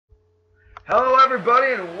Hello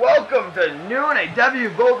everybody and welcome to New-NAW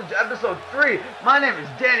Voltage Episode 3. My name is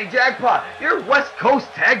Danny Jackpot, your West Coast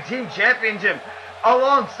Tag Team Championship,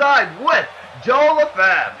 alongside with Joe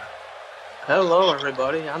LaFave. Hello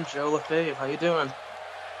everybody, I'm Joe LaFave. How you doing?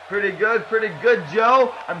 Pretty good,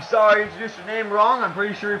 Joe. I'm sorry I introduced your name wrong. I'm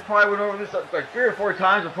pretty sure we probably went over this like 3 or 4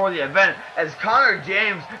 times before the event. As Connor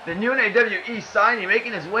James, the New-NAW East signee,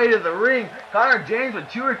 making his way to the ring. Connor James with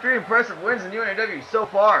 2 or 3 impressive wins in New-NAW so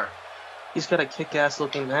far. He's got a kick-ass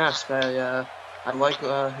looking mask. I like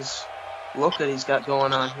his look that he's got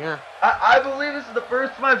going on here. I believe this is the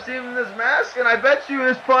first time I've seen him in this mask, and I bet you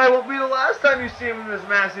this probably won't be the last time you see him in this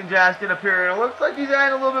mask and Jaskin appear. And it looks like he's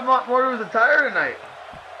adding a little bit more to his attire tonight.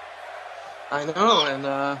 I know,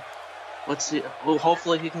 and let's see. Well,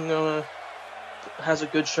 hopefully he can has a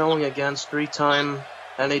good showing against 3-time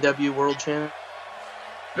NAW World Champion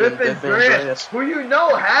Biff Andreas, who you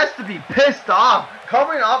know has to be pissed off,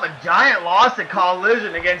 coming off a giant loss at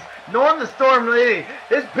Collision against Norm the Storm Lady.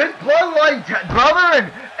 His bloodline brother and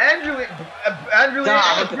Andrew Lee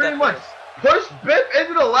pretty much pushed Biff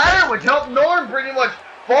into the ladder, which helped Norm pretty much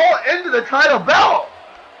fall into the title belt.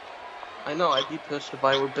 I know, I'd be pissed if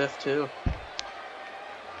I were Biff too.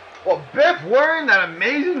 Well, Biff wearing that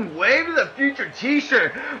amazing Wave to the Future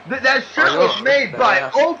t-shirt. That shirt was made by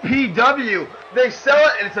OPW. They sell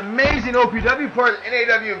it, and it's amazing. OPW part of the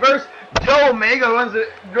NAW verse. Joe Omega runs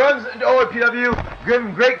OPW. Give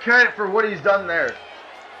him great credit for what he's done there.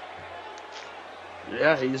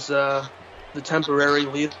 Yeah, he's the temporary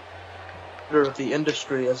leader of the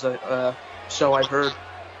industry, as so I've heard.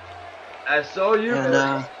 As so you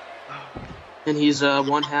heard. And he's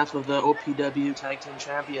one half of the OPW Tag Team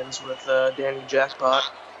Champions with Danny Jackpot.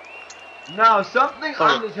 Now, something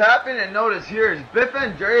I'm just happening to notice here is Biff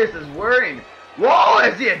Andreas is wearing... Whoa,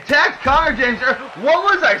 as he attacked Connor James. What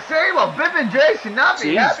was I saying? Well, Biff Andreas cannot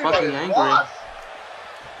be happy with his loss.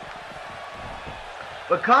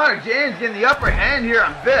 But Connor James getting the upper hand here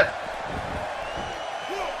on Biff.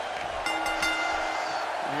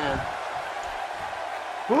 Man.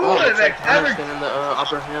 Who would have ever... in the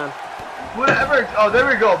upper hand. Oh, there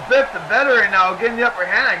we go. Biff, the veteran, now getting the upper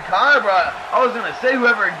hand on Connor. But I was going to say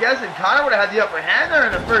whoever guessed Connor would have had the upper hand there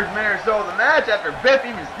in the first minute or so of the match after Biff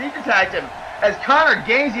even sneak attacked him, as Connor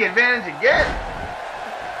gains the advantage again.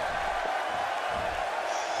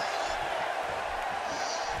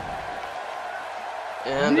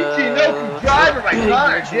 And Michinoku driver by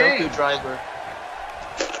Connor James. Driver.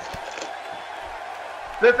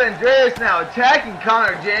 Biff Andreas now attacking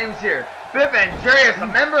Connor James here. Biff Andreas, a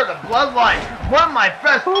member of the Bloodline, one of my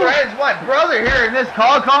best friends, my brother here in this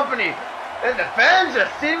call company. And the fans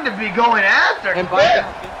just seem to be going after and Biff. And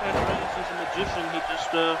Biff Andreas is a magician. He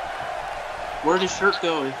just, where'd his shirt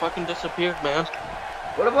go? He fucking disappeared, man.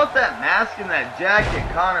 What about that mask and that jacket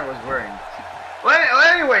Connor was wearing? Well,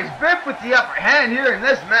 anyways, Biff with the upper hand here in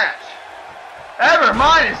this match. Never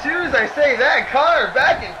mind, as soon as I say that, Connor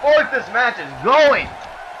back and forth, this match is going.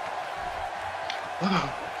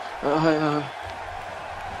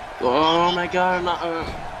 Oh my god,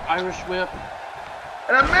 Irish whip.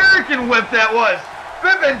 An American whip that was.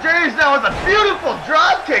 Biff Andreas now with a beautiful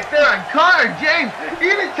drop kick there on Connor James.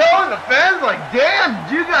 Even telling the fans like, damn,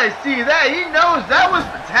 did you guys see that? He knows that was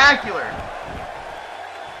spectacular.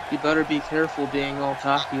 You better be careful being all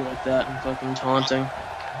cocky like that and fucking taunting.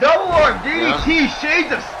 Double arm DDT,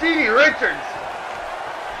 shades of Stevie Richards.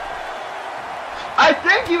 I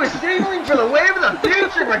think he was signaling for the Wave of the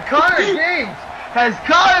Future, but Connor James has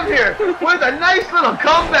caught him here with a nice little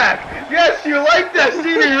comeback. Yes, you like that,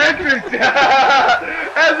 Stevie Richards.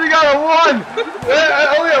 As we got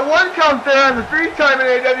only a 1 count there on the 3-time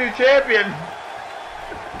NAW champion.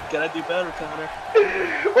 Gotta do better, Connor.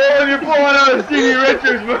 Well, you're pulling out a Stevie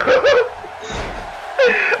Richards move.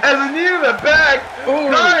 As a knee to the back,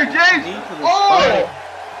 Connor James.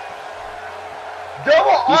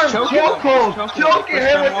 Double arm chokehold, choking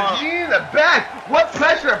him with the knee in the back. What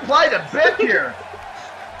pressure applied to Biff here?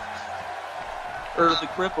 Or the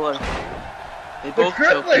crippler. The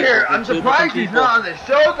crippler here, I'm surprised he's not on the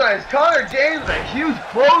show as Connor James with a huge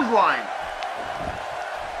clothesline.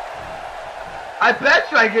 I bet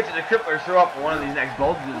you I get you the crippler show up for one of these next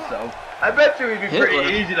voltages, so. I bet you he'd be pretty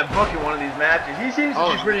easy to book in one of these matches. He seems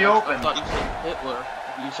to be pretty open. I thought you said Hitler.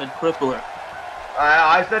 You said crippler.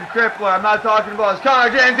 I said crippler. I'm not talking about his.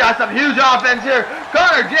 Connor James got some huge offense here.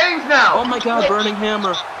 Connor James now. Oh my god, burning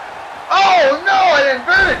hammer. Oh no, an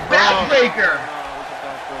inverted backbreaker.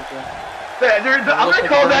 I'm going to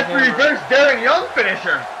call that the reverse Darren Young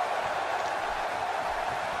finisher.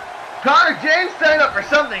 Connor James setting up for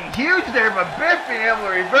something huge there, but Biff being able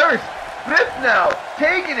to reverse. Biff now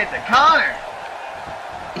taking it to Connor.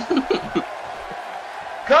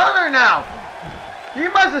 Conor now. He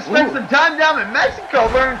must have spent some time down in Mexico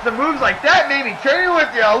learning some moves like that, maybe training with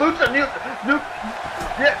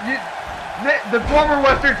the former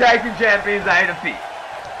Western Tag Team Champions I defeat.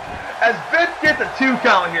 As Biff gets a 2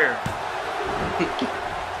 count here.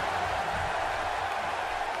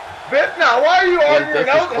 Biff, now why are you arguing?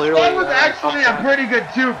 That was actually a pretty good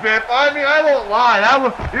 2, Biff. I mean, I won't lie.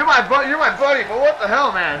 You're my buddy, but what the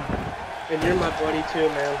hell, man? And you're my buddy too,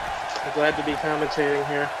 man. I'm glad to be commentating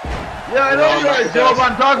here. Yeah, I know you guys, Joe.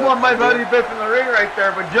 I'm talking about my buddy Biff in the ring right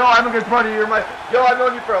there. But Joe, I'm a good buddy. Joe, I've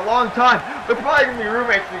known you for a long time. We're probably gonna be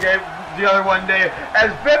roommates the other one day. As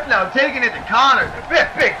Biff now taking it to Conor. Biff,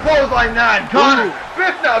 big clothesline now on Conor.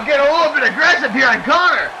 Biff now getting a little bit aggressive here on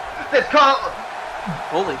Conor.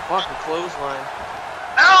 Holy fuck, a clothesline.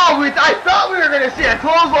 Oh, I thought we were going to see a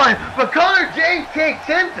clothesline, but Conor James takes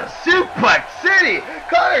him to Suplex City.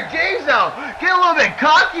 Conor James now getting a little bit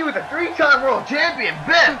cocky with the 3-time world champion,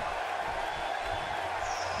 Biff.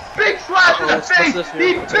 Big slap to the face.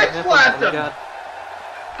 He big slapped him.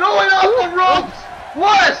 Going off the ropes.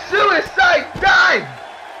 What a suicide dive.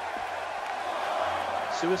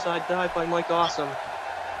 Suicide dive by Mike Awesome.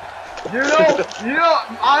 You know,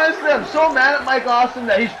 honestly, I'm so mad at Mike Awesome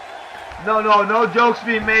that he's... No jokes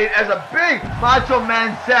being made. As a big Macho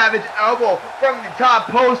Man Savage elbow from the top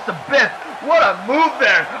post to Biff. What a move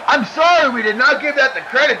there. I'm sorry we did not give that the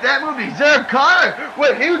credit. That move deserved. Conor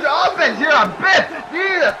with huge offense here on Biff.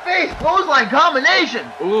 Needed a face clothesline combination.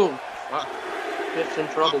 Ooh. Wow. Biff's in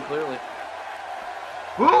trouble, clearly.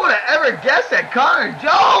 Who would have ever guessed that Conor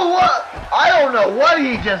Joe? What? I don't know what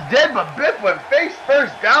he just did, but Biff went face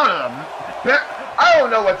first down on him. I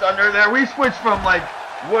don't know what's under there. We switched from like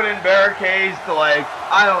wooden barricades to like,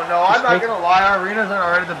 I don't know. I'm not gonna lie, our arenas aren't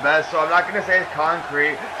already the best, so I'm not gonna say it's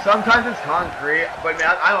concrete. Sometimes it's concrete, but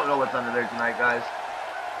man, I don't know what's under there tonight, guys.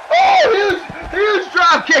 Oh, huge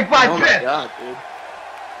drop kick by Biff. Oh my god, dude.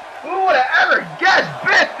 Who would have ever guessed,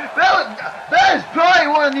 Biff? That is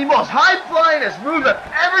probably one of the most high-flyingest moves I've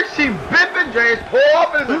ever seen Biff Andreas pull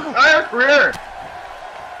off in his entire career.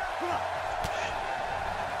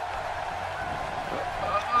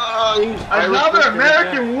 Another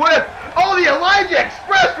American whip. Oh, the Elijah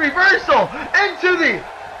Express reversal into the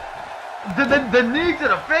knee to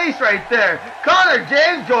the face right there. Conor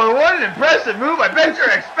James going, what an impressive move. I bet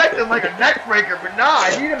you're expecting like a neck breaker, but nah,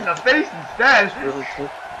 I need him in the face instead. That's really cool.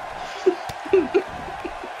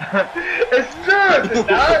 It's true.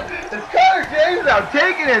 It's Conor James now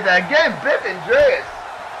taking it again. Biff Andreas.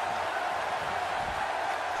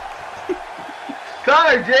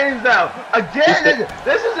 Conor James now again.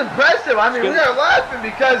 This is impressive. I mean, we are laughing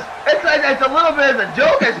because it's a little bit of a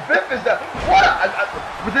joke. As Biff is I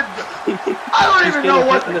don't even know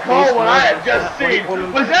what to call what I had just seen.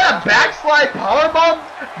 Was that a backslide powerbomb,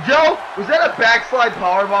 Joe? Was that a backslide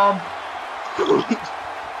powerbomb?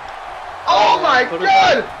 Oh my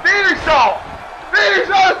God! Vader Salt! Vader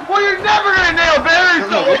Salt! Well, you're never gonna nail Vader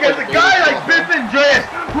Salt against a guy like Biff Andreas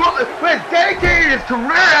who has dedicated his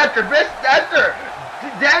career after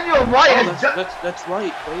Daniel White has done. That's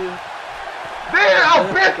right.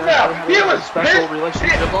 Biff now! He was pissed!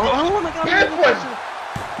 Oh my God! Biff was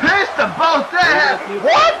pissed about that!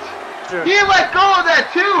 What? Sure. He let go of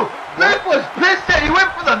that too! Biff was pissed that he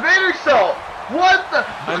went for the Vader Salt! What the?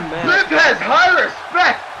 Biff has high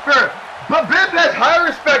respect for... But Biff has high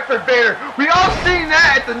respect for Vader. We all seen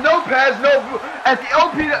that at the at the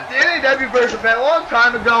NAW version event a long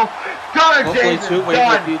time ago. Conor James is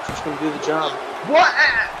done. Future's gonna do the job. What?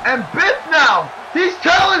 And Biff now, he's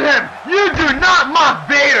telling him, you do not mock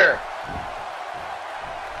Vader.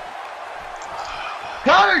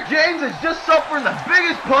 Conor James is just suffering the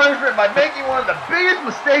biggest punishment by making one of the biggest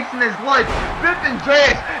mistakes in his life. Biff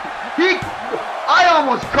Andreas, I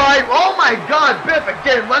almost cried. Oh my God, Biff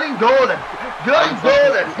again, letting go of the pin.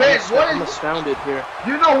 I'm astounded here.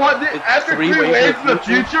 You know what? After 3 waves to the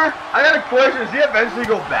future, I got a question. Does he eventually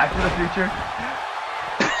go back to the future?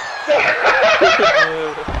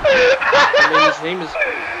 His name is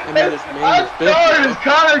Biff. It's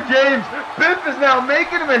Conor James. Biff is now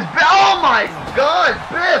making him his... Oh my God,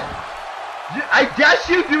 Biff! I guess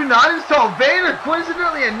you do not insult Vader.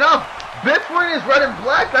 Coincidentally enough, Biff wearing his red and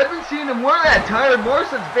black. I've been seeing him wear that attire more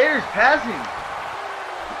since Vader's passing.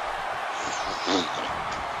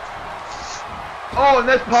 Oh, and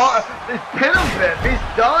this pin him, Biff. He's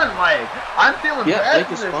done. Like, I'm feeling bad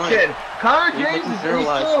for this kid. Conor James is still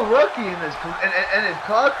a rookie in his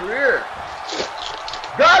career.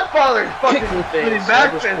 Godfather's fucking spinning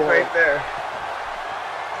back fist right there.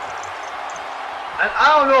 And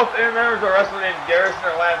I don't know if any members of the wrestler named Garrison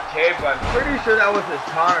or Lance Cade, but I'm pretty sure that was his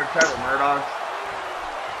Con or Trevor Murdoch.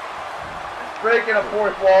 breaking a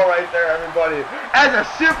fourth wall right there, everybody. As a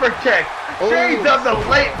super kick, shades of the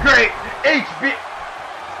late great HB.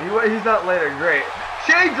 He's not late or great.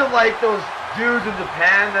 Shades of like those dudes in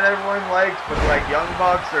Japan that everyone likes, but like Young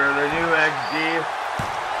Bucks or the new XD.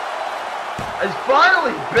 As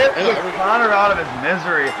finally Biff gets Connor out of his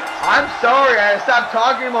misery. I'm sorry, I had to stop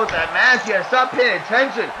talking about that match. You had to stop paying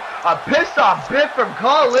attention. A pissed off Biff from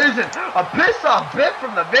Collision. A pissed off Biff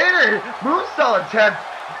from the Vader moonsault attempt.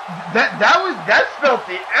 That spelled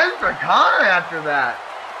the end for Connor after that.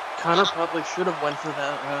 Connor probably should have went for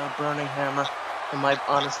that burning hammer, in my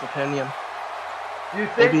honest opinion. You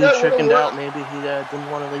think maybe he chickened out. Maybe he didn't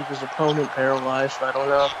want to leave his opponent paralyzed. I don't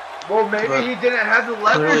know. Well, maybe he didn't have the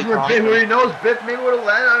leverage where he knows Biff maybe would have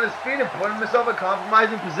landed on his feet and put himself in a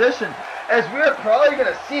compromising position. As we're probably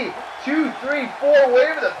going to see 2, 3, 4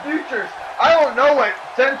 Wave of the Futures. I don't know what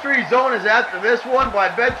Century Zone is after this one, but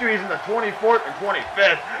I bet you he's in the 24th or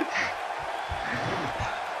 25th.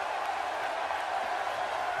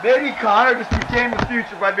 Maybe Connor just became the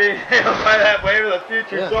future by being hailed by that Wave of the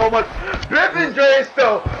Future so much. Biff Andreas,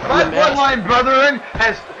 though, my bloodline brethren,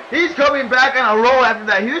 he's coming back on a roll after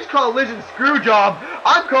that huge Collision screw job.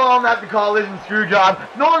 I'm calling that the Collision screw job.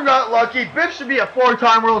 Norm got lucky. Biff should be a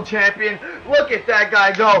 4-time world champion. Look at that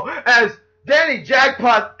guy go. As Danny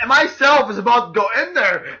Jackpot and myself is about to go in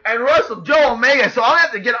there and wrestle Joe Omega, so I'll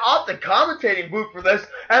have to get off the commentating booth for this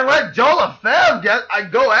and let Joe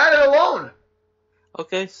LaFave go at it alone.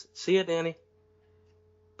 Okay, see ya, Danny.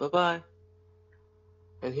 Bye-bye.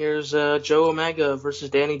 And here's Joe Omega versus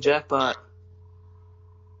Danny Jackpot.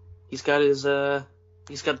 He's got his got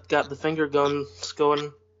the finger guns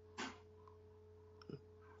going.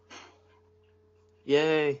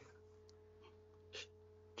 Yay.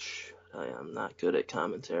 I am not good at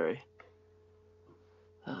commentary.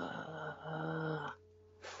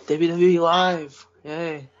 WWE Live.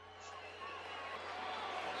 Yay.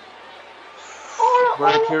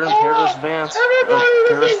 Right here in Paris, France.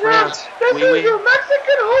 Paris, France. This is your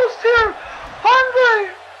Mexican host here, Andre.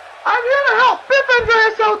 I'm here to help Biff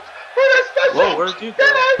Andreas out for this special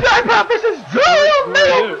Danny Jackpot versus Joe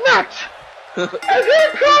Omega match. And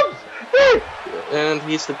here comes the... And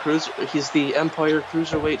he's the Empire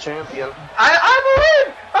Cruiserweight Champion. I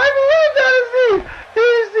believe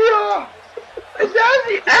is that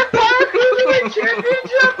the Empire Cruiserweight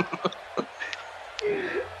Championship?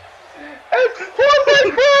 It's Jose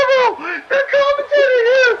Cuervo, the commentator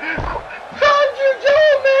here, telling you Joe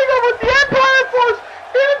Omega with the Empire Force,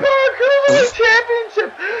 the Empire Cruiserweight Championship.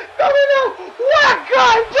 Coming out, what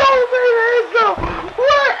guy Joe Omega is though?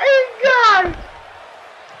 What a guy!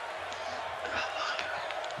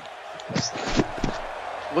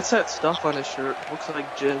 What's that stuff on his shirt? Looks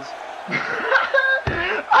like jizz. I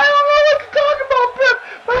don't know what to talk about, Biff,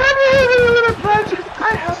 but I have no limit pleasures.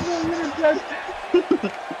 I have no limit pleasures.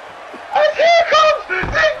 As here comes the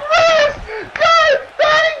greatest guy,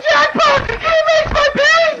 Danny Jackpot! He makes my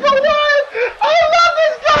panties go wild! I love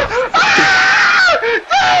this guy! Ah!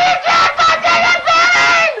 Danny Jackpot did it,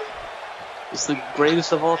 baby! It's the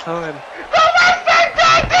greatest of all time. The Western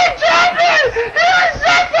Tag Team Champion! He was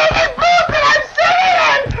sitting in the booth that I'm sitting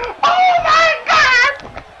in! Oh my god!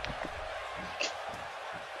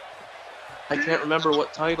 I can't remember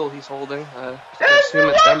what title he's holding. I It's assume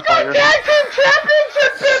the it's Western Empire. Tag Team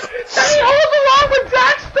Championship that he holds along with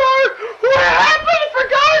Zack Starr, who happily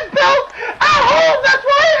forgot his belt at home. That's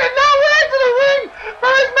why he did not went into the ring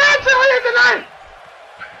for his match earlier tonight.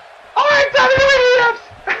 Alright, WWF.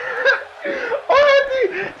 Alright, the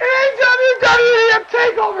WWF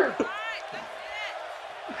TakeOver.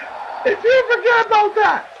 If you forget about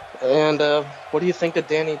that. And what do you think of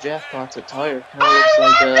Danny Jackpot's attire? Kind of I looks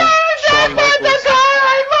love like Danny Shawn Jackpot's Michaels. attire.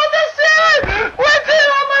 I love to see it. What's it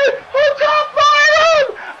on my hotel room?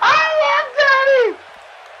 I love Danny.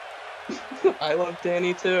 I love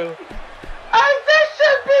Danny too. As this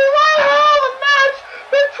should be one hell of a match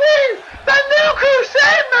between the New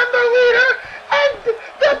Crusade member leader and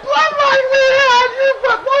the Bloodline leader, as you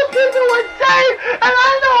what most people would say, and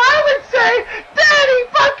I know I would say, Danny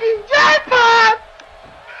fucking Jackpot!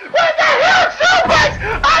 With the huge suplex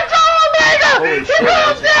on Joe Omega! Here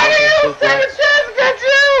comes Danny, he'll take a chance against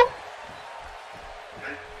you!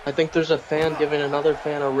 I think there's a fan giving another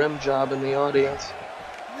fan a rim job in the audience.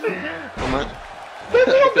 Come on. This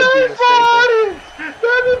is a very small audience!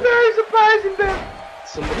 That'd be very surprising, Ben.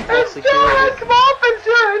 Somebody And called Joe has security. some offense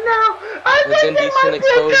here right now. I It's think there might indecent be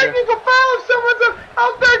a exposure. technical foul if someone's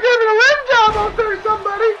out there giving a rim job out there to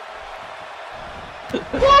somebody.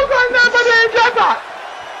 Close on that by Danny Jackpot.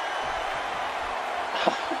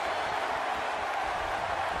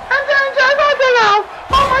 And Danny Jackpot now.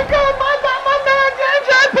 Oh my god, my man Danny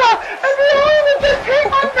Jackpot. And the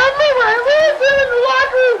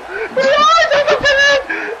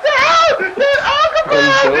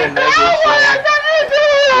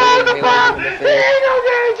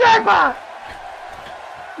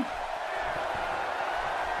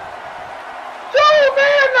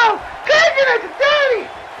it to Danny.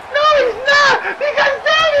 No, he's not, because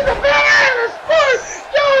Danny's a better in the sport.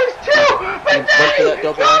 Joey's too, but Danny,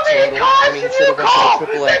 call me a caution, you call.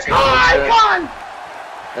 They call icon.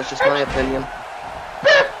 That's just my opinion.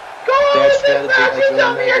 Biff, go on with this match and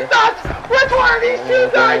tell me your thoughts. Which one of these two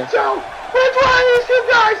guys, Joe? Which one of these two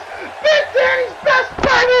guys? Biff Danny's best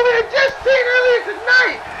rival we had just seen earlier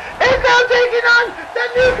tonight is now taking on the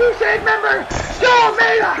new Crusade member, Joe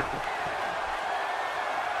Almeida.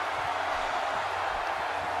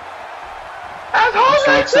 As I'm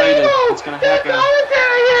so excited. It's gonna happen.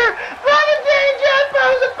 Commentary here, Brother Danny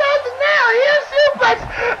Jackpot is about to nail a suplex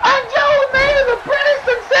on Joe Almeida, the British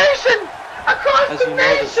sensation across As the you know,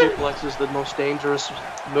 nation. the suplex is the most dangerous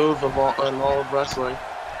move of all in all of wrestling.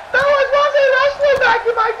 There was once a wrestler back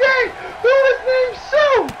in my day who was named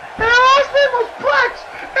Sue, and her last name was Plex,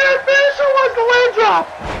 and her finisher was the leg drop.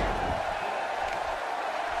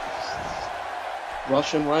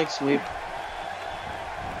 Russian leg sweep.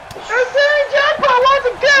 And Danny Jackpot wants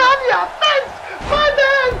to get on the offense, but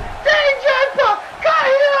then Danny Jackpot got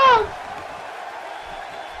healed.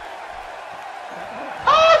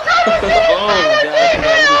 Oh, Joe Oh my god,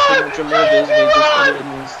 that was a signature move is they just put it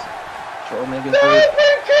in this Joe Omega's There group. have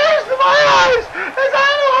been tears to my eyes as I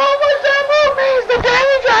know how much that move means to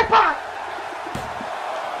Danny Jackpot.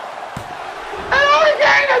 And only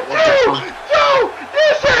getting a 2. Joe, you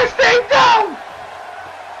should have stayed down.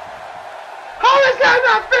 How is that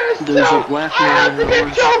not finished, There's Joe? a black I have to man give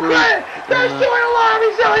orange Joe shirt credit. That's showing a lot of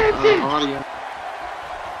resiliency. Audio.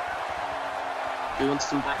 Doing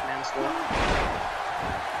some Batman stuff.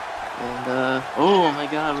 And, oh my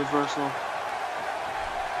god, reversal.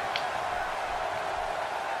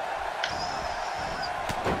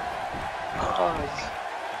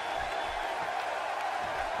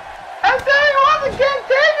 And then once again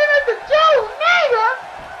taking it to Joe Omega.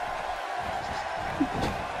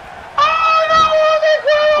 Oh no, was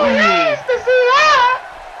incredible nice to see that.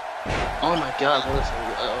 Oh my god,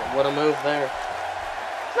 what a move there.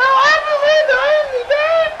 Now I believe the only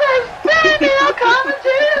very first female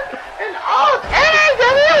commentator in all of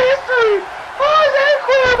AEW history. Jose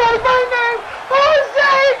Cuervo is my name.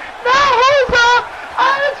 Jose, not Jose.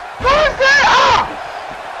 It's Jose. Oh.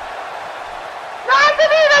 Not to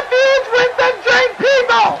be confused with the drink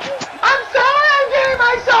people. I'm sorry I'm getting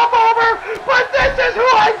myself over, but this is who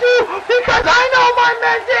I do because I know my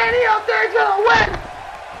man Danny out there is gonna win.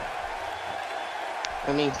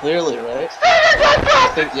 I mean, clearly, right? Stay your death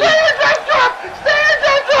drop! Stay your death drop! Stay your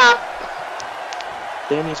death drop!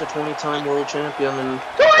 Danny's a 20-time world champion, and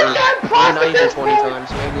 20-time plus not at even this 20 point. times.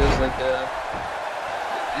 Maybe it's like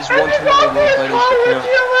he's And won you too go many for world his titles call to with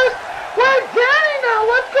count. your list. Where's Danny now?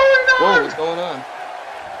 What's going on? Whoa, what's going on?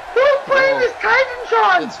 Who's playing this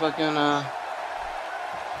Titantron? It's fucking, I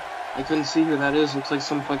couldn't see who that is. Looks like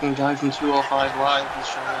some fucking guy from 205 Live who's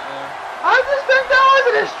showing up there. I just think that was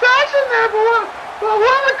a distraction there, but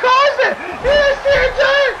what caused it? You just see a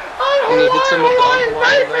giant And he hits him with the Hawaiian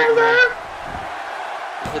nightmare there.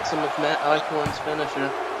 Hits him with Matt Eichhorn's finisher.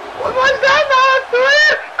 Was that not a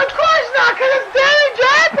 3? Of course not, because it's Danny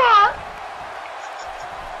Jackpot.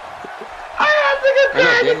 I have to give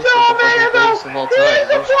credit to Joe Omega, though. He is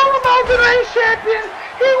a former Mountain Race champion.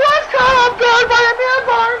 He was caught off guard by Amir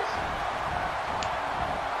Barnes.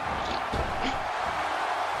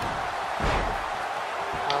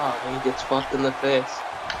 He gets fucked in the face.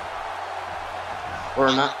 Or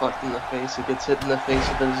not fucked in the face, he gets hit in the face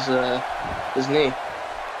with his knee.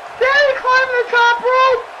 Danny climbed the top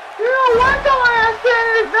rope. You know, one time I asked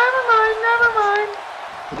Danny, never mind.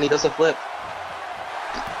 And he does a flip.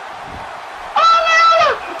 Oh,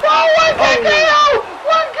 no! Oh, one good KO!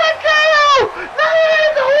 One good KO! Not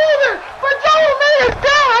even to hold it, but Joe Omega's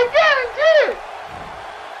down, I guarantee it.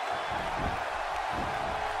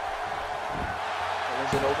 Is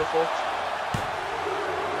it over, folks?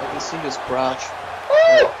 I can see his crotch.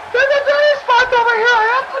 Oh, there's a dirty spot over here. I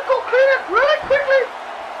have to go clean it really quickly.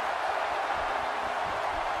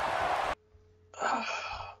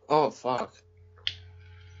 Oh, fuck.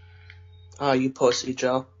 Oh, you pussy,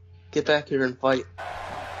 Joe. Get back here and fight.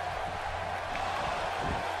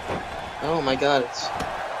 Oh my god, it's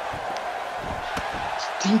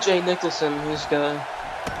DJ Nicholson, who's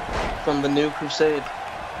from the New Crusade.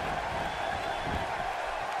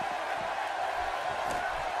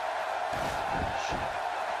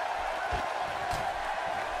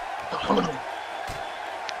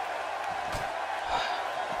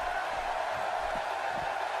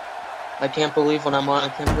 I can't believe what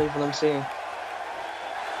I'm seeing.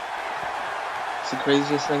 It's the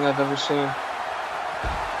craziest thing I've ever seen.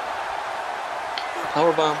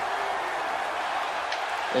 Powerbomb.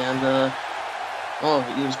 And Oh,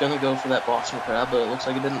 he was gonna go for that Boston Crab, but it looks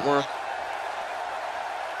like it didn't work.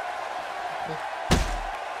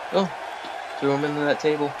 Oh, threw him into that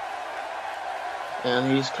table.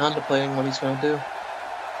 And he's contemplating what he's gonna do.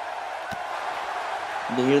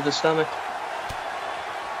 Knee to the stomach.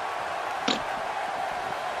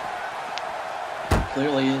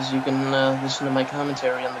 Clearly, as you can listen to my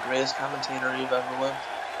commentary, I'm the greatest commentator you've ever lived.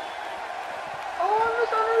 Oh, I'm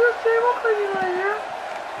just under this table cleaning right here.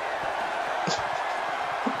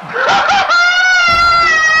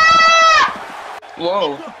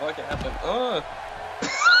 Whoa, what happened? Oh.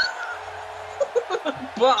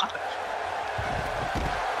 Fuck.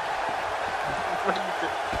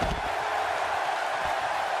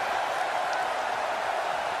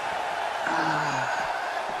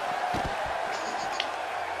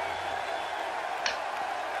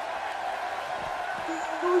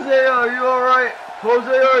 Jose, are you alright?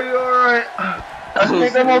 Jose, are you alright? I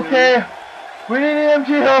think I'm okay. We need EMT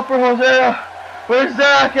help for Jose. Where's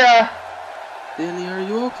Zach at? Danny, are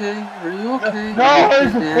you okay? Are you okay? No,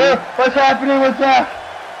 what's happening with Zach?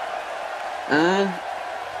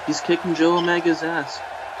 He's kicking Joe Omega's ass.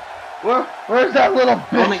 Where's that little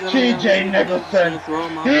bitch, TJ Nicholson?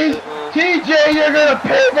 TJ, you're gonna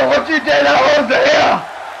pay for what you did to Hosea!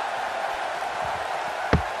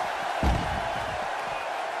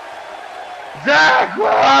 Zach,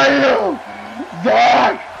 where are you?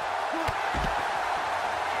 Zach!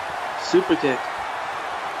 Super kick.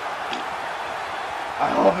 I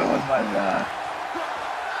hope it was my Zach.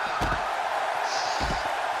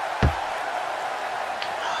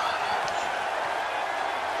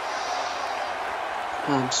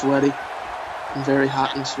 I'm sweaty. I'm very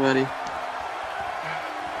hot and sweaty.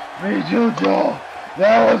 Me too, Joe.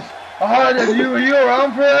 That was hard. Were you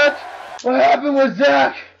around for that? What happened with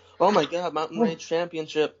Zach? Oh my god, Mountain Range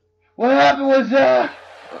Championship. What happened with Zach?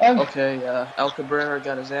 Okay, Al Cabrera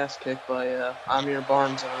got his ass kicked by Amir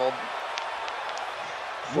Barnes and old.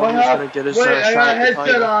 What happened? Wait, I got a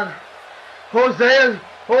headset on. Jose's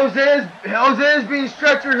being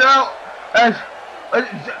stretchered out.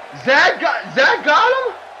 Zach got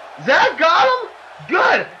him? Zach got him?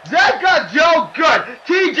 Good. Zach got Joe. Good.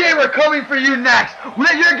 TJ, we're coming for you next.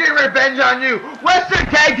 You're getting revenge on you. Western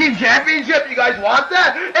Tag Team Championship. You guys want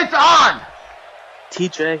that? It's on.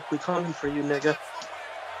 TJ, we coming for you, nigga.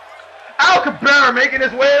 Al Cabrera making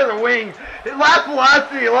his way to the wing. Last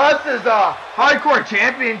velocity, he lost his hardcore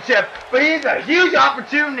championship, but he's a huge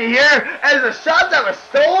opportunity here as the shot that was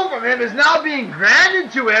stolen from him is now being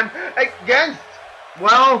granted to him against,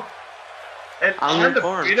 well, an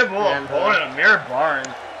undefeatable opponent, Amir Barnes.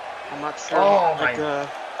 I'm not sure.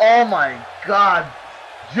 Oh my God,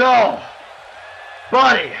 Joe,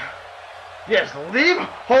 buddy, just leave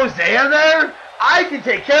Hosea there. I can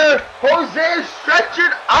take care of Hosea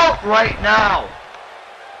stretchered out right now.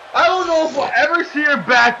 I don't know if we'll ever see her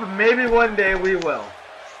back, but maybe one day we will.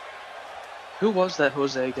 Who was that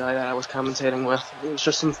Jose guy that I was commentating with? It was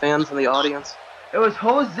just some fan from the audience. It was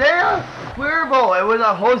Hosea Cuervo. It was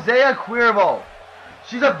a Hosea Cuervo.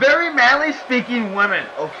 She's a very manly speaking woman,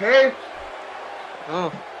 okay?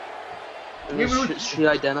 Oh. Should she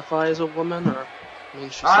identify as a woman, or? I mean,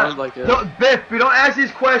 she sounds like a... Biff, we don't ask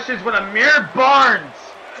these questions when Amir Barnes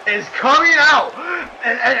is coming out.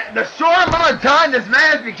 And the short amount of time this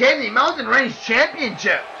man has became the Mountain Range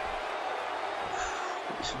Championship.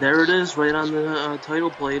 There it is, right on the title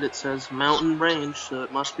plate. It says Mountain Range, so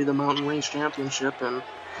it must be the Mountain Range Championship. And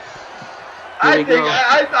I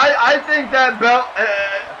think that belt...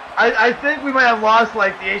 I think we might have lost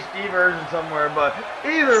like the HD version somewhere, but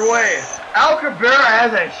either way, Al Cabrera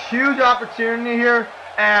has a huge opportunity here,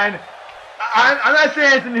 and I'm not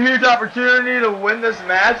saying it's a huge opportunity to win this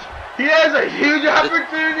match. He has a huge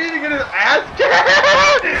opportunity to get his ass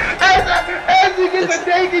kicked as he gets a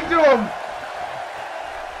taken to him.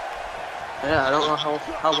 Yeah, I don't know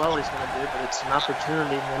how well he's going to do, but it's an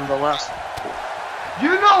opportunity nonetheless.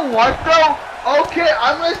 You know what, though? Okay,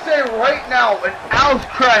 I'm going to say right now, in Al's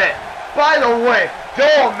credit, by the way,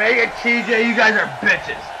 Joe Omega, TJ, you guys are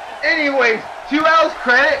bitches. Anyways, to Al's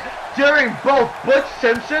credit, during both Butch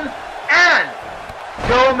Simpson and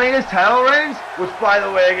Joe Omega's title reigns, which, by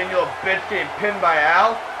the way, again, you little bitch getting pinned by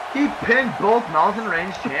Al, he pinned both Mountain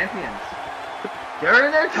Range champions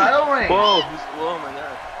during their title reigns. Whoa, oh my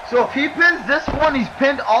God. So if he pins this one, he's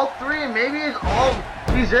pinned all three, and maybe he's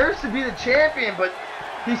deserves to be the champion, but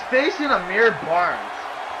he's facing Amir Barnes.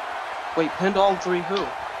 Wait, pinned all three who?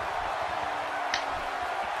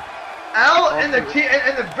 Al and the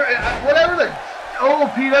whatever the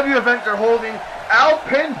OPW event they're holding, Al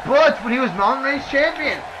pinned Butch when he was Mountain Range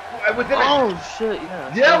champion. within shit,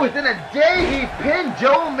 yeah. Yeah, within a day he pinned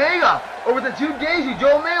Joe Omega. Or within 2 days,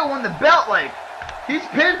 Joe Omega won the belt. Like, he's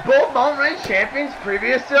pinned both Mountain Range champions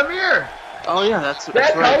previous to Amir. Oh yeah, that's how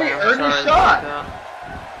right, he earned his shot.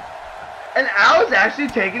 And Al's actually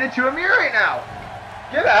taking it to Amir right now.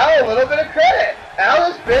 Give Al a little bit of credit.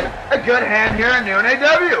 Al has been a good hand here in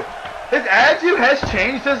New-NAW. His attitude has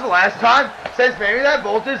changed since the last time, since maybe that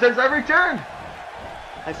voltage since I returned.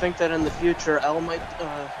 I think that in the future, Al might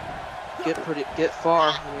get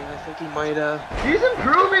far. I mean, I think he might he's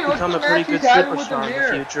improving. become a pretty good superstar in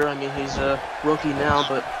the future. I mean, he's a rookie now,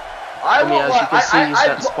 but I mean, as you can see, he's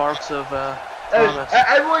got sparks of promise.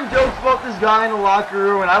 Everyone jokes about this guy in the locker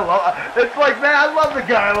room, and I love. It's like, man, I love the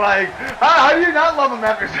guy. Like, how do you not love him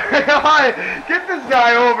after? Get this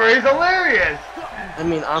guy over. He's hilarious. I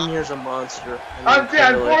mean, Amir's a monster. I mean,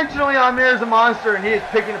 unfortunately, Amir's a monster, and he is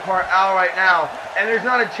picking apart Al right now. And there's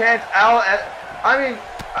not a chance Al.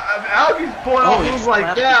 Al keeps pulling off moves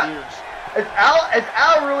like that. Is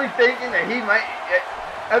Al really thinking that he might?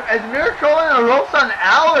 Is Amir calling the ropes on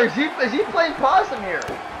Al, or is he playing possum here?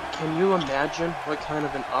 Can you imagine what kind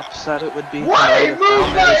of an upset it would be? What he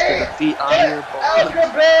moves to defeat Amir Barnes.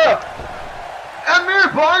 Cabrera. Amir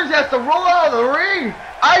Barnes has to roll out of the ring.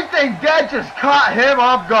 I think that just caught him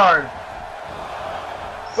off guard.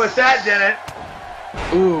 But that didn't.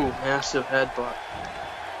 Ooh, massive headbutt.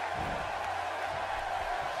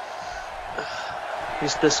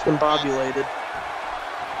 He's discombobulated.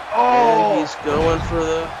 Oh! And he's going for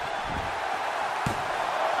the...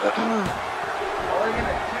 Only in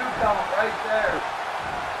a 2 count right there.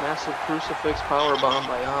 Massive crucifix powerbomb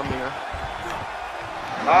by Amir.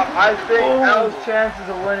 I think Al's chances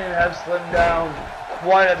of winning have slimmed down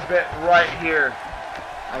quite a bit right here.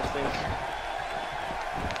 I think...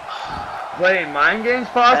 Playing mind games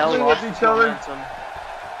possibly with each other. Momentum.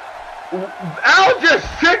 Al just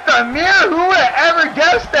tricked Amir. Who would have ever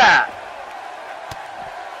guessed that?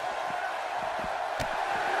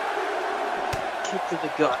 Kick to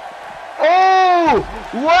the gut. Oh,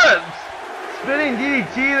 what a spinning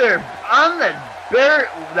DDT there on the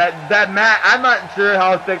that mat. I'm not sure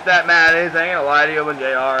how thick that mat is. I ain't gonna lie to you, but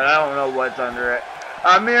JR, I don't know what's under it.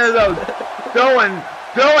 Amir though throwing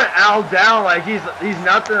Al down like he's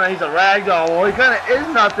nothing. Like he's a rag doll. Well, he kind of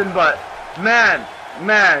is nothing, but man,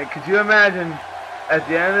 could you imagine at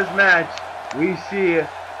the end of this match we see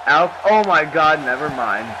Al? Oh my God, never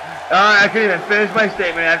mind. I couldn't even finish my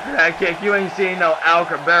statement after that kick. You ain't seen no Al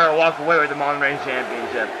Cabrera walk away with the Mountain Range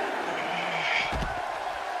Championship.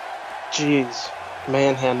 Jeez,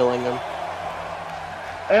 manhandling him.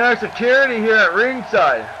 And our security here at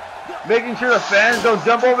ringside, making sure the fans don't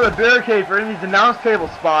jump over the barricade for any of these announce table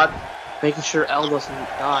spots. Making sure Al doesn't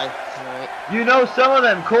die tonight. You know some of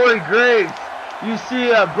them, Corey Graves. You see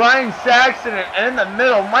Brian Saxton, and in the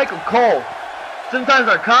middle, Michael Cole. Sometimes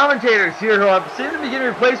our commentators here who seem to be getting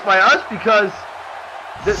replaced by us because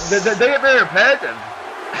they get very repetitive.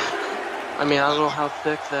 I mean, I don't know how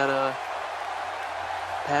thick that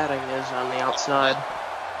padding is on the outside.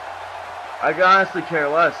 I can honestly care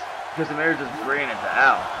less because Amir's just bringing it to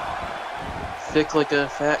Al. Thick like a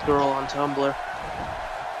fat girl on Tumblr.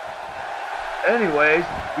 Anyways,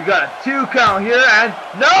 we got a 2 count here, and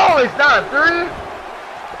no, it's not a 3.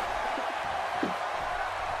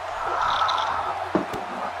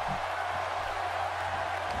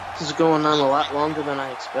 This is going on a lot longer than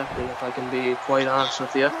I expected, if I can be quite honest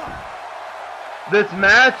with you. This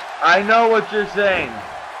match, I know what you're saying.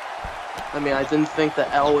 I mean, I didn't think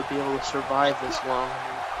that Al would be able to survive this long.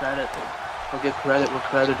 I mean, I'll give credit where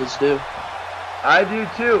credit is due. I do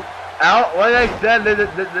too. Al, like I said, this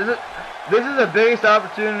is the biggest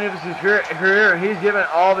opportunity of his career, and he's given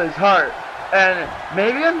all of his heart. And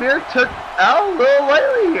maybe Amir took Al a little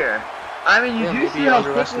lightly here. I mean, you do see how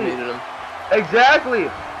quickly... him. Exactly.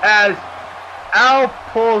 As Al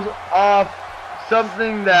pulls off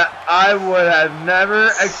something that I would have never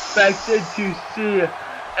expected to see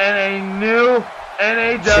in a new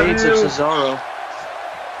NAW. Shades of Cesaro.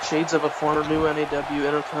 Shades of a former new NAW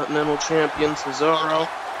Intercontinental Champion, Cesaro.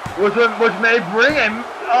 Which may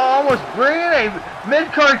almost bring a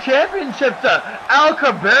mid-card championship to Al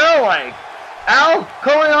Cabrera. Like Al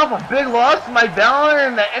coming off a big loss to Mike Ballard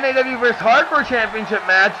in the NAW vs Hardcore Championship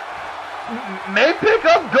match may pick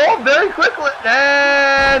up gold very quickly.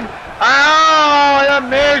 And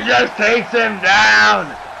Amir just takes him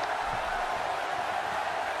down.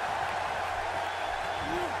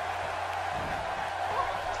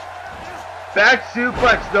 Back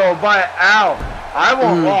suplex though by Al. I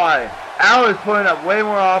won't lie. Al is putting up way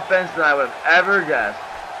more offense than I would have ever guessed.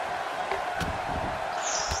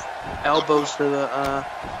 Elbows to the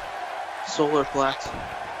solar plex.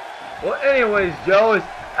 Well, anyways, Joe, as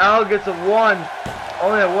Al gets a 1,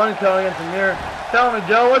 only a 1 kill against Amir. Tell me,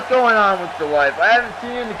 Joe, what's going on with your life? I haven't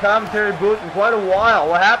seen you in the commentary booth in quite a while.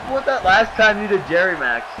 What happened with that last time you did Jerry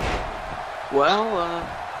Max? Well,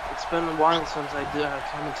 it's been a while since I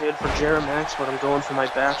commentated for Jerry Max, but I'm going for my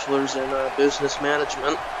bachelor's in business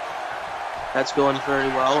management. That's going very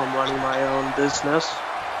well. I'm running my own business.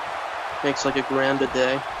 Makes like $1,000 a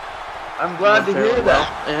day. I'm glad to hear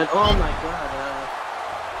that. And oh my God,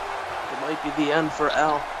 it might be the end for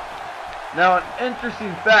Al. Now, an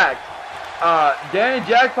interesting fact. Danny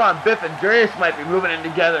Jackpot and Biff Andreas might be moving in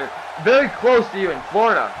together very close to you in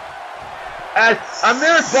Florida. As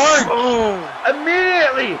Amir Barnes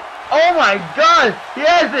immediately, oh my God, he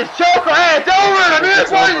has this choke. Hey, it's over, and Amir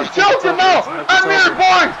Barnes has choked him out. Amir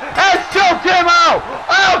Barnes has choked him out.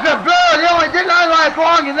 Oh, Cabrera, the only did not last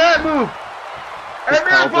long in that move. And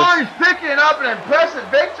Amir Barnes picking up an impressive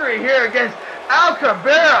victory here against Al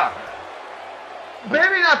Cabrera.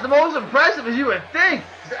 Maybe not the most impressive as you would think.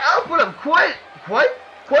 Al put up quite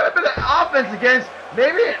a bit of offense against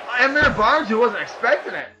maybe Amir Barnes, who wasn't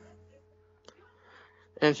expecting it.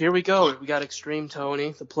 And here we go. We got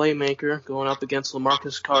XtremeTony, the playmaker, going up against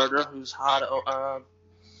Lemarcus Carter, who's hot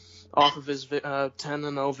off of his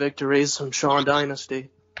 10-0 victories from Shawn Dynasty.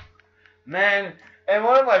 Man, and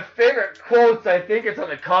one of my favorite quotes, I think it's on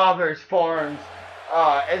the Cobbler's forums.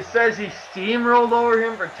 It says he steamrolled over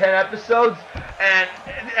him for 10 episodes, and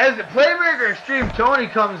as the playmaker XtremeTony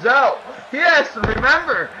comes out, he has to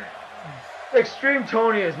remember,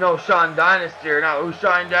 XtremeTony is no Shawn Dynasty, or not who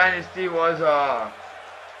Shawn Dynasty was,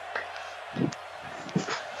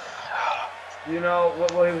 you know,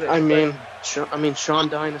 what he was I mean, Shawn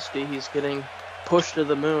Dynasty, he's getting pushed to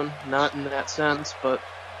the moon, not in that sense, but,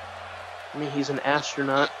 I mean, he's an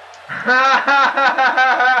astronaut.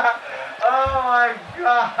 Oh my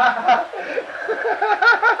God!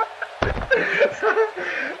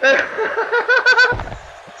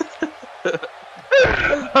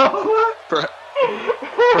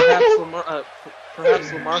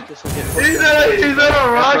 Perhaps Lemarcus will get he's on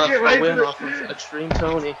a rocket right win off of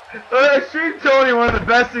XtremeTony. XtremeTony, one of the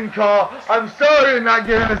best in call. I'm sorry to not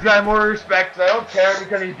giving this guy more respect. I don't care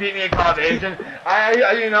because he beat me in Call of Asian.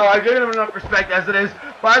 I give him enough respect as it is.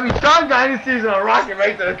 But I mean, Shawn Dynasty's on a rocket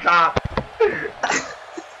right to the top.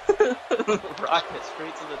 Rocket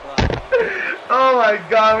straight to the top. Oh my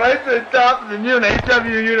God, right to the top of the New-NAW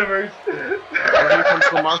universe. Here comes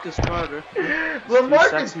Lemarcus Carter.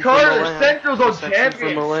 Lemarcus Carter, Central Zone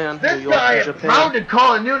champion. This guy is proud to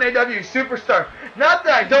call a New-NAW superstar. Not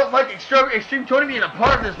that I don't like XtremeTony being a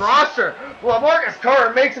part of this roster. Lemarcus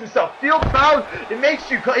Carter makes himself feel proud. It makes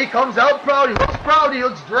you. He comes out proud. He looks proud. He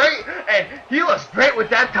looks great, and he looks great with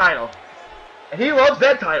that title. And he loves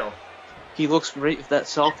that title. He looks great with that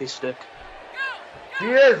selfie stick. He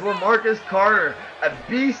is Lemarcus Carter, a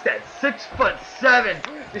beast at 6'7",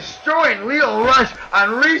 destroying Leo Rush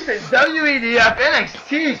on recent WEDF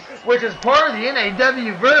NXT, which is part of the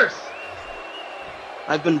NAW verse.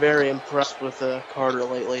 I've been very impressed with Carter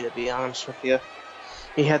lately, to be honest with you.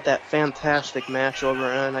 He had that fantastic match over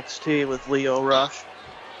in NXT with Leo Rush,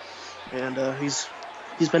 and he's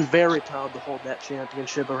been very proud to hold that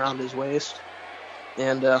championship around his waist.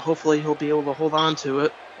 And hopefully he'll be able to hold on to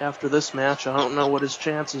it after this match. I don't know what his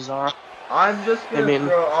chances are. I'm just going to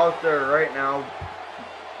throw out there right now,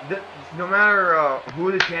 no matter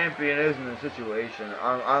who the champion is in the situation,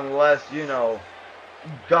 unless, you know,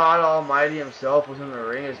 God Almighty himself was in the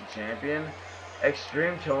ring as a champion,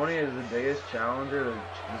 XtremeTony is the biggest challenger that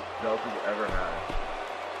this belt has ever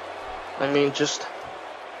had. I mean, just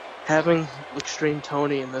having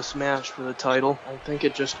XtremeTony in this match for the title, I think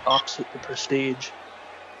it just ups the prestige.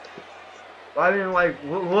 I mean, like,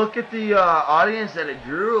 look at the audience that it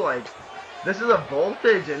drew. Like, this is a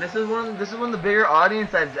voltage, and this is one of the bigger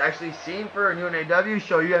audience I've actually seen for a New-NAW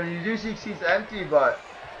show. I mean, you do see seats empty, but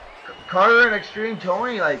Carter and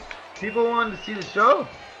XtremeTony, like, people wanted to see the show.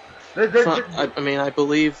 I mean, I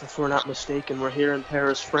believe, if we're not mistaken, we're here in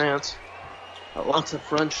Paris, France. Lots of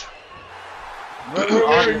French.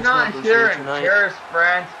 We're not here in Paris,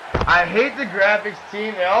 France. I hate the graphics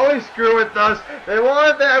team. They always screw with us. They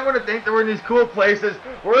want everyone to think that we're in these cool places.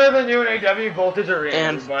 We're in the New-NAW Voltage Arena,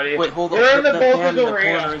 everybody. Wait, hold on. We're in the Voltage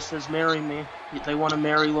Arena. It says, "Marry me." They want to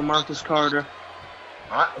marry Lemarcus Carter.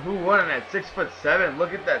 Who won at 6'7"?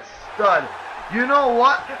 Look at that stud. You know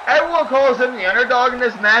what? Everyone calls him the underdog in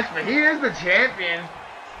this match, but he is the champion.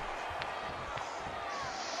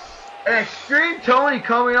 And XtremeTony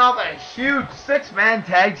coming off a huge 6-man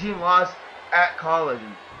tag team loss at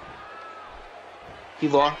Collision.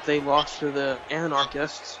 They lost to the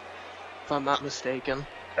Anarchists, if I'm not mistaken.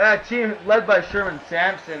 Team led by Sherman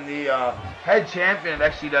Sampson, the head champion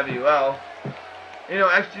of XGWL. You know,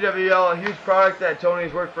 XGWL, a huge product that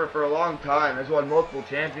Tony's worked for a long time, has won multiple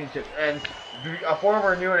championships, and a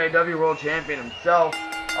former New-NAW world champion himself.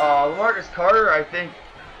 Lemarcus Carter, I think,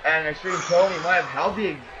 and XtremeTony might have held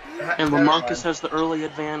the... And Lemarcus has the early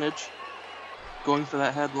advantage, going for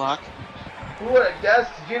that headlock. Who would have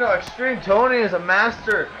guessed? You know, XtremeTony is a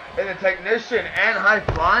master in the technician and high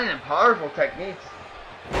flying and powerful techniques.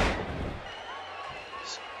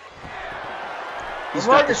 He's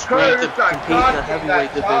got the strength to compete in the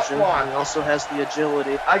heavyweight division, and he also has the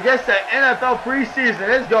agility. I guess that NFL preseason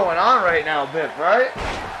is going on right now, Biff, right?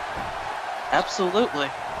 Absolutely.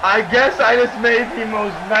 I guess I just made the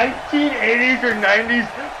most 1980s or 90s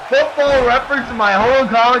football reference in my whole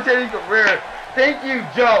commentating career. Thank you,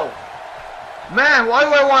 Joe. Man, why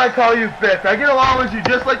do I want to call you Biff? I get along with you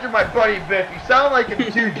just like you're my buddy, Biff. You sound like him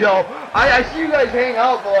too, Joe. I see you guys hang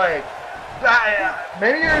out, but like,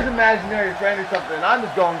 maybe you're his imaginary friend or something, and I'm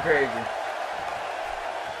just going crazy.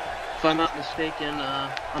 If I'm not mistaken,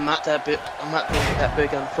 I'm not that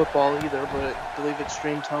big on football either, but I believe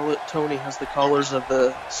XtremeTony has the colors of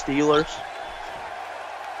the Steelers.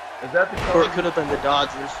 Is that the colors? Or it could have been the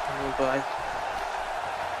Dodgers.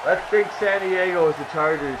 Let's think San Diego is the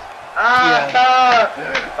Chargers. Yeah.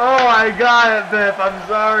 Oh, I got it, Biff. I'm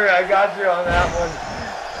sorry. I got you on that one.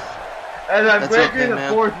 As I'm breaking the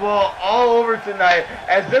fourth wall all over tonight,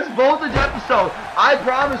 as this voltage episode, I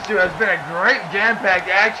promise you, has been a great jam-packed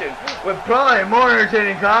action with probably more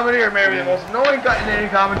entertaining comedy, or maybe the most annoying entertaining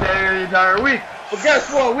commentary of the entire week. But guess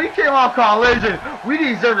what? We came off Collision. We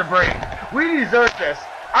deserve a break. We deserve this.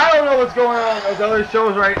 I don't know what's going on in those other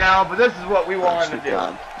shows right now, but this is what we wanted to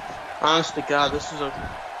do. Honest to God, this is a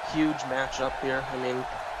huge matchup here. I mean,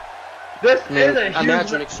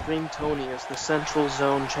 imagine XtremeTony as the Central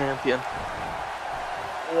Zone champion.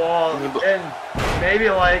 Well, in maybe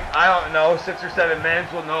like, I don't know, 6 or 7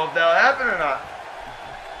 minutes, we'll know if that'll happen or not.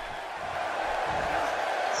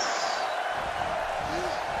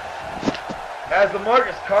 As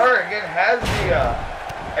Lemarcus Carter again has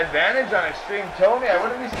the advantage on XtremeTony, I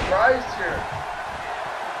wouldn't be surprised here.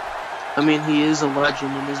 I mean, he is a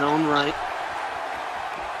legend in his own right.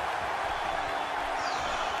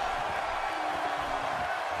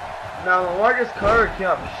 Now, Lemarcus Carter came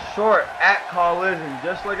up short at Collision,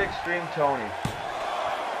 just like XtremeTony.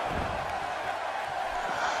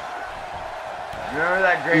 Remember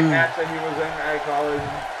that great match that he was in at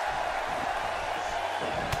Collision?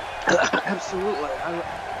 Absolutely.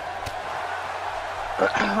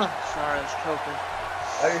 Sorry, I was choking.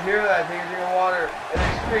 I can hear that. Take a drink of water. And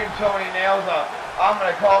XtremeTony nails up. I'm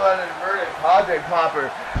gonna call that an inverted project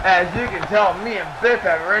popper. As you can tell, me and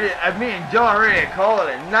Joe are ready to call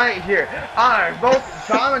it a night here on our both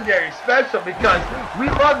commentary special, because we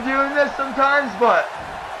love doing this sometimes, but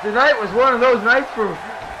tonight was one of those nights where,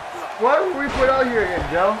 why were we put out here again,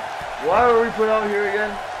 Joe? Why were we put out here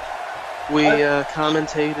again? We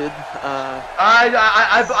commentated.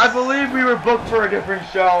 I believe we were booked for a different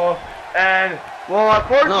show, and well,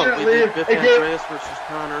 unfortunately, we did Biff Andreas versus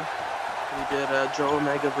Connor. We did Joe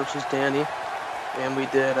Omega versus Danny, and we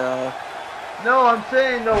did. No, I'm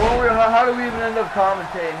saying though, how do we even end up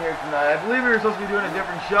commentating here tonight? I believe we were supposed to be doing a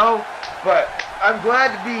different show, but I'm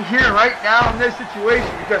glad to be here right now in this situation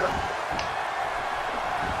because.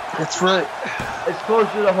 That's right. It's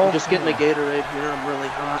closer to home. I'm just getting a Gatorade here. I'm really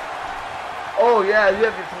hot. Oh yeah, you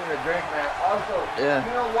have to get something to drink, man. Also, yeah.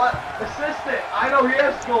 You know what? Assistant, I know he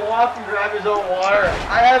has to go walk and grab his own water.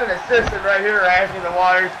 I have an assistant right here asking the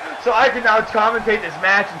waters, so I can now commentate this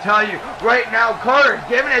match and tell you right now, Carter's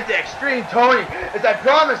giving it to XtremeTony. As I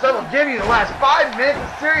promised, I will give you the last 5 minutes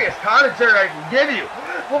of serious commentary I can give you.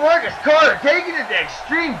 Lemarcus Carter taking it to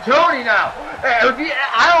XtremeTony now.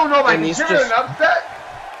 I don't know if I consider it an upset.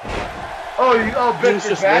 Biff,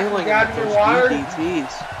 just back nailing grabbing those your water.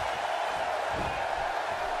 DDTs.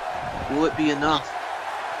 Will it be enough?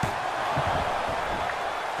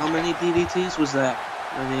 How many DDTs was that?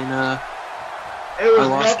 I mean, it was I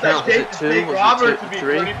lost count. Was it 2? Was Robert it to be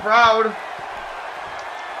 3? pretty proud.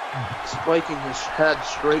 Spiking his head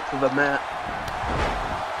straight to the mat.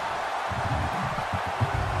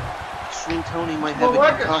 XtremeTony might have a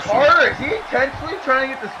concussion. Carter, is he intentionally trying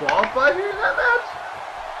to get disqualified here in that match?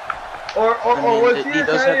 Or was he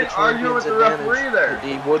just trying to argue with the referee there?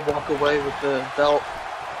 He would walk away with the belt.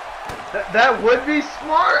 That would be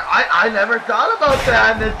smart. I never thought about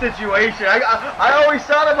that in this situation. I always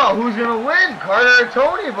thought about who's going to win, Carter or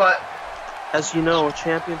Tony, but... As you know, a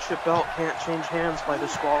championship belt can't change hands by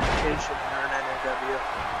disqualification here in NAW.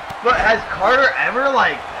 But has Carter ever,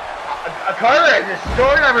 like... Carter has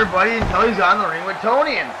destroyed everybody until he's got in the ring with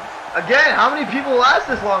Tony. And again, how many people last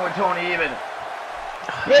this long with Tony even?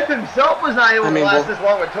 Biff himself was not able to last this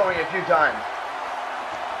long with Tony a few times.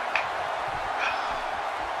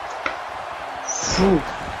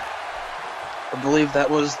 I believe that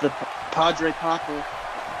was the Padre Popper.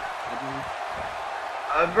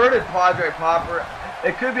 Inverted Padre Popper.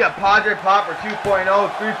 It could be a Padre Popper 2.0,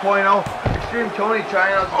 3.0. XtremeTony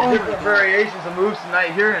trying out some different variations of moves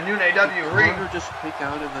tonight here in a New-NAW ring. Did just kick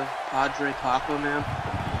out of a Padre Popper, man?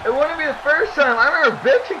 It wouldn't be the first time. I remember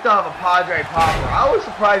Biff kicked out of a Padre Popper. I was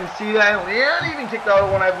surprised to see that. And Leanne even kicked out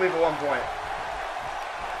of one, I believe, at one point.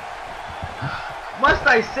 Must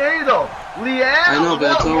I say, though, Leanne... I know,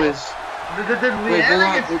 but it's always... Did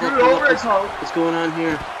Leanne get screwed over? What's going on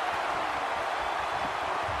here?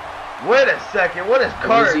 Wait a second, what is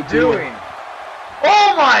Carter doing?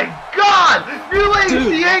 Oh my God! New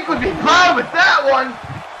Lady Yank would be proud with that one!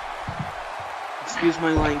 Excuse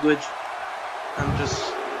my language. I'm just...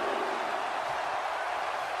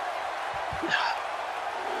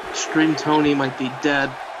 XtremeTony might be dead.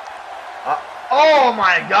 Oh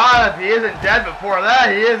my God, if he isn't dead before that,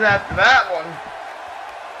 he is after that one.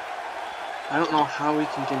 I don't know how he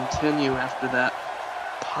can continue after that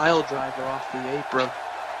pile driver off the apron.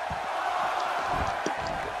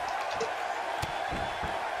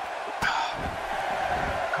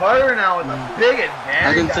 Carter now with a big advantage.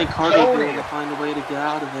 I didn't think Carter would be able to find a way to get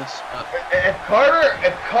out of this. But if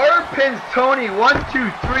Carter pins Tony 1, 2,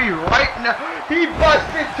 3 right now, he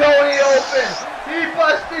busted Tony open. He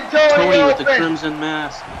busted Tony open. With the crimson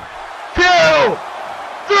mask. 2,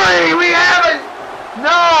 3. We haven't.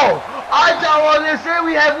 No, I thought I was gonna say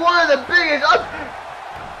we have one of the biggest.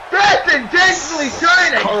 That's intentionally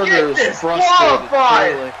trying to get this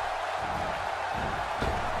qualified. Clearly.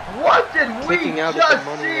 What did we just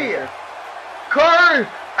see? Carter,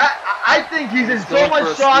 I think he's in so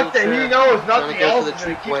much shock that he knows nothing else is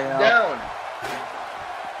going to keep him down.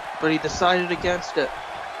 But he decided against it.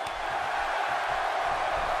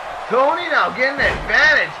 Tony now getting the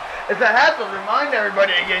advantage. As I have to remind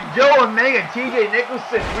everybody again, Joe Omega, TJ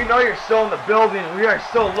Nicholson, we know you're still in the building. We are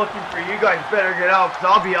still looking for you guys. Better get out because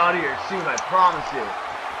I'll be out of here soon, I promise you.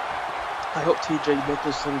 I hope TJ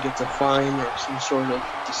Nicholson gets a fine or some sort of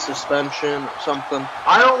suspension or something.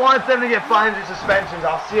 I don't want them to get fines or suspensions.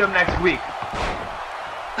 I'll see them next week.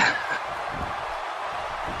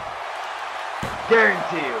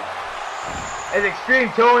 Guarantee you. It's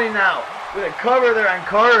XtremeTony now with a cover there on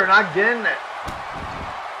Carter, not getting it.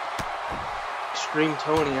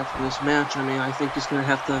 XtremeTony after this match, I mean, I think he's going to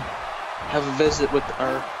have a visit with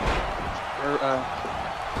our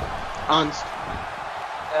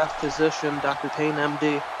on-staff physician, Dr. Payne,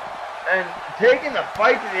 MD. And taking the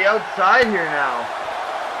fight to the outside here now.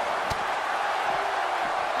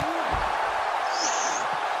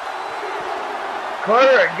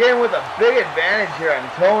 Carter again with a big advantage here on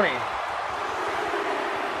Tony.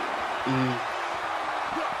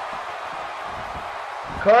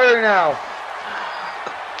 Carter now.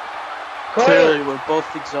 Clearly, we're both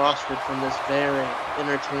exhausted from this very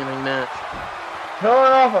entertaining match.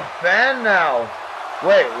 Killing off a fan now.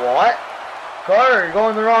 Wait, what? Carter, you're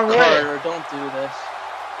going the wrong way. Carter, don't do this.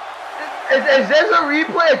 Is this a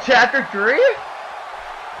replay of Chapter 3?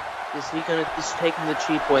 Is he just taking the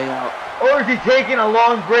cheap way out? Or is he taking a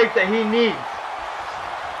long break that he needs?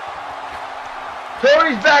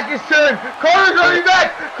 Tony's back is turned. Carter's running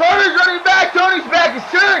back. Carter's running back. Tony's back is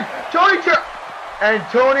turned. And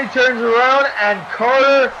Tony turns around and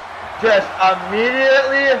Carter just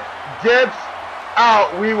immediately dips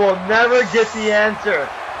out. We will never get the answer.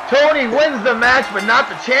 Tony wins the match, but not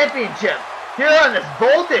the championship. Here on this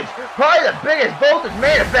Voltage, probably the biggest Voltage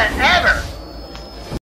main event ever.